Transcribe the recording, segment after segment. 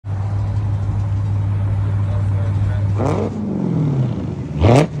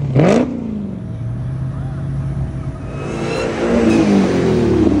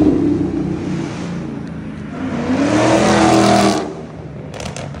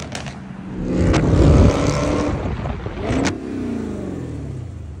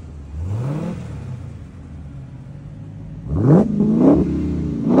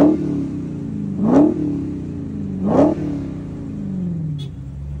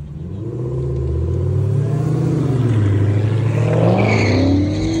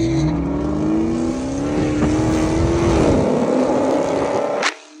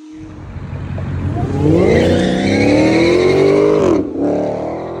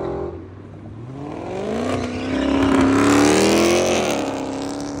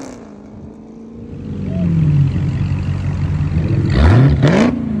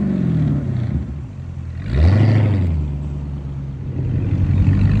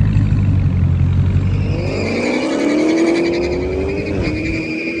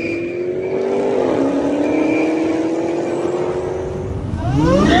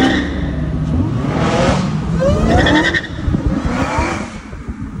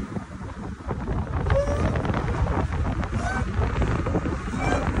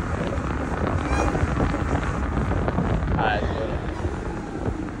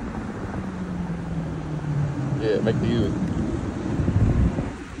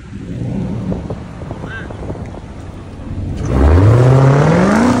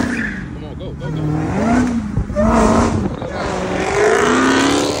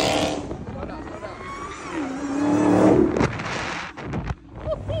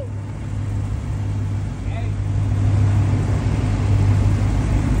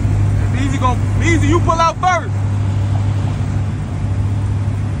you pull out first.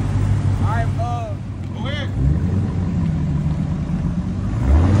 Alright, Go ahead.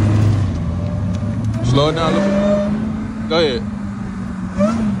 Slow it down a little. Go ahead.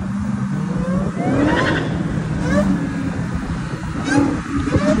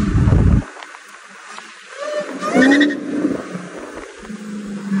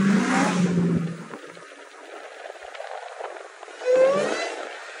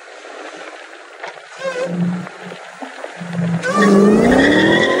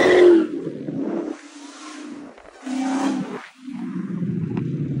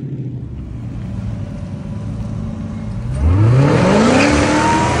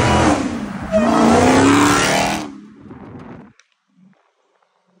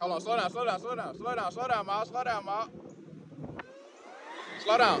 Hold on, slow down, Miles. Slow down, Miles.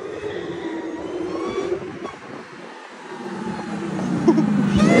 Slow down.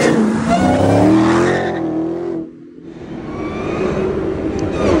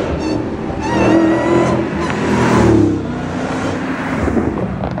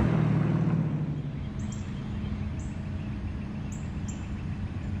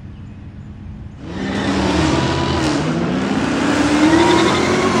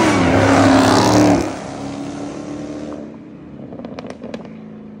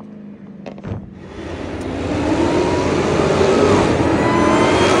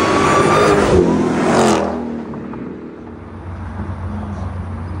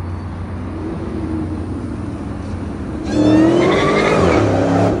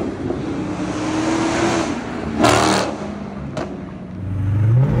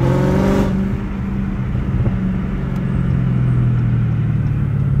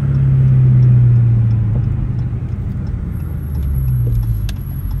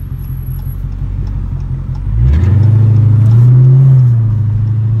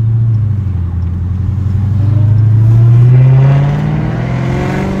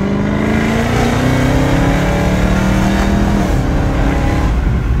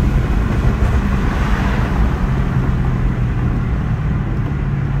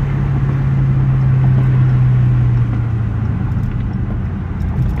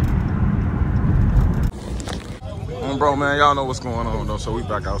 Bro, man, y'all know what's going on though. So we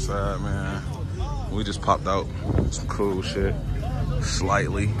back outside, man. We just popped out some cool shit, slight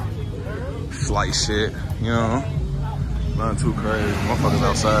shit, you know. Nothing too crazy. Motherfuckers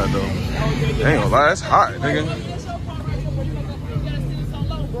outside though. Ain't gonna lie, it's hot, nigga.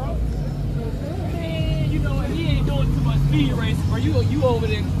 You know what? He ain't doing too much speed racing, bro. You over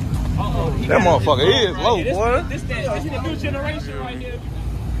there. That motherfucker is low, boy. This the new generation right here.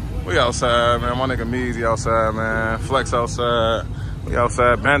 We outside, man. My nigga Meezy outside, man. Flex outside. We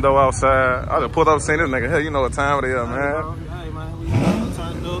outside. Bando outside. I just pulled up and seen this nigga. Hell, you know what time it is, man.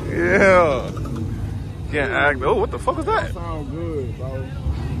 Yeah. Can't act. Oh, what the fuck is that? Sound good, bro.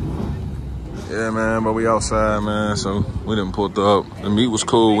 Yeah, man. But we outside, man. So we done pulled up. The meet was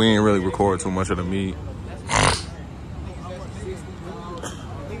cool. We ain't really record too much of the meet.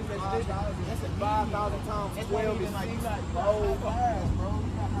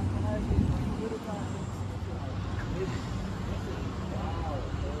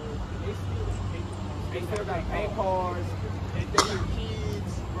 They still got paint cars, and they got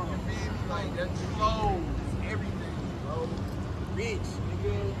kids, bro. You feel me? Like, that's clothes, everything, bro. Rich,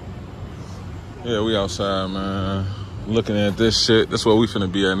 nigga. Yeah, we outside, man. Looking at this shit. That's what we finna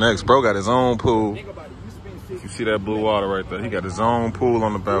be at next. Bro got his own pool. You see that blue water right there? He got his own pool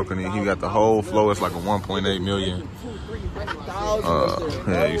on the balcony. He got the whole floor. It's like a 1.8 million.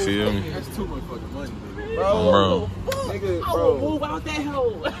 Yeah, you feel me? That's too much fucking money, nigga. Bro. Nigga, I will move out that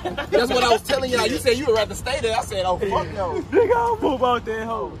hole. That's what I was telling y'all. You said you would rather stay there. I said, oh, fuck no. Nigga, I'll move out that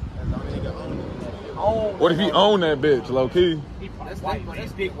hole. What if he owned that bitch, low key? That's white, man.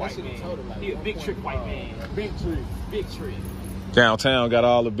 That's big white man. He a big trick white man. Big trick. Downtown got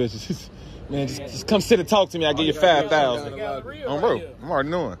all the bitches. Man, just come sit and talk to me. I give you 5,000. Bro, I'm already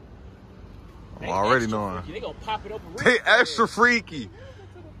knowing. I'm already knowing. They gonna pop it open. They extra freaky.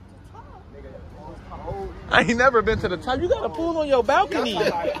 I ain't never been to the top. You got a pool on your balcony.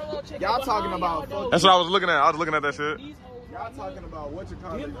 Y'all talking about. That's what I was looking at. I was looking at that shit. Y'all talking about what you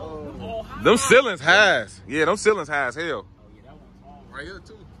call it? Them ceilings high. Yeah, them ceilings high as hell. Right here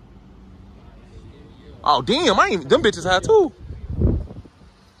too. Oh damn, them bitches high too.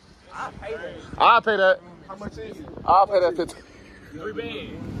 I'll pay that. How much is it? I'll pay that 50. 3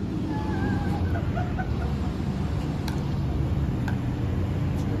 bands.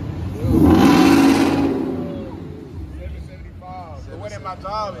 $775. But what in my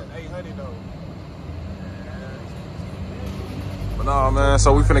job is $800 though. But nah, man,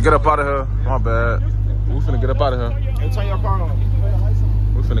 so we finna get up out of here. My bad. We finna get up out of here. Hey, turn your car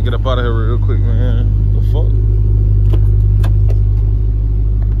on. We finna get up out of here real quick, man. The fuck?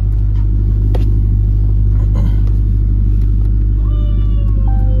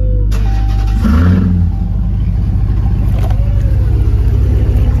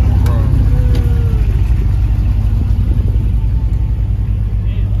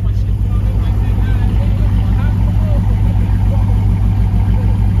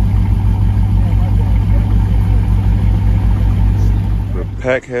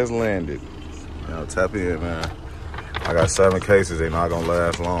 Pack has landed. Now tap in, man. I got 7 cases. They not gonna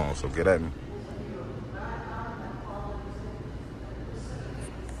last long, so get at me.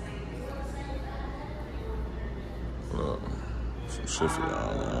 Look, some shit for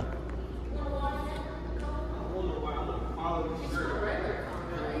y'all, man.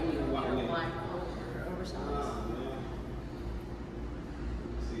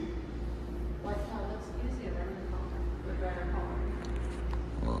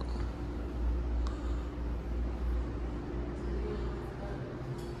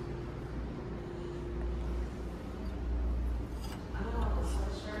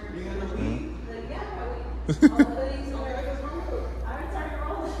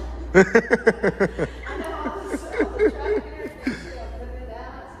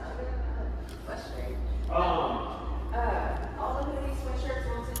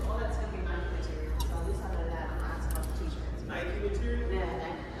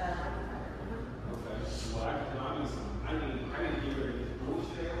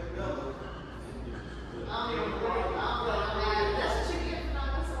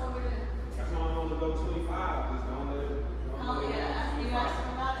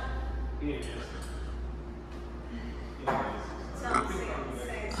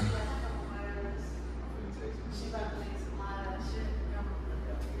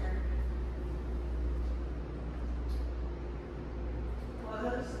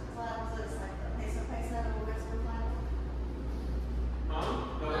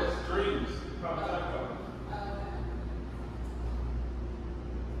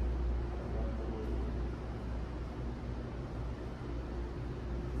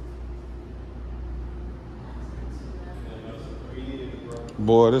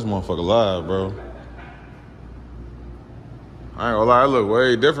 Boy, this motherfucker live, bro. I ain't gonna lie, it look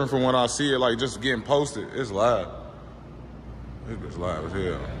way different from when I see it, like, just getting posted. It's live. This bitch live as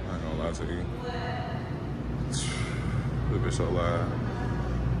hell. I ain't gonna lie to you. This bitch so live.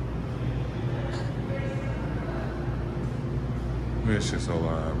 This shit so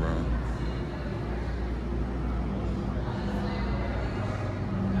live, bro.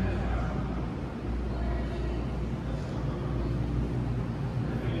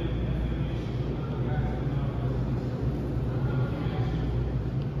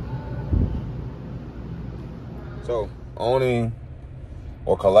 So, owning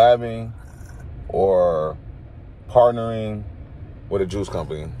or collabing or partnering with a juice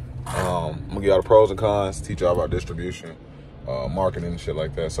company. I'm gonna give y'all the pros and cons, teach y'all about distribution, marketing and shit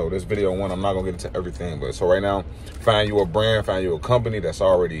like that. So this video one, I'm not gonna get into everything, but so right now, find you a brand, find you a company that's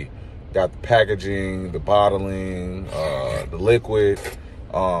already got the packaging, the bottling, the liquid,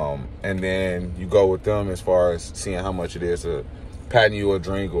 and then you go with them as far as seeing how much it is to patent you a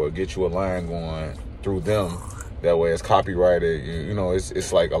drink or get you a line going through them. That way it's copyrighted. You know,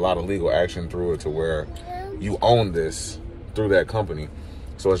 it's like a lot of legal action through it to where you own this through that company.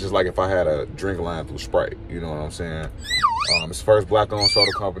 So it's just like if I had a drink line through Sprite, you know what I'm saying? It's the first black-owned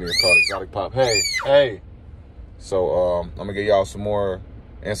soda company. It's called Exotic Pop. Hey. So I'm gonna give y'all some more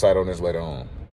insight on this later on.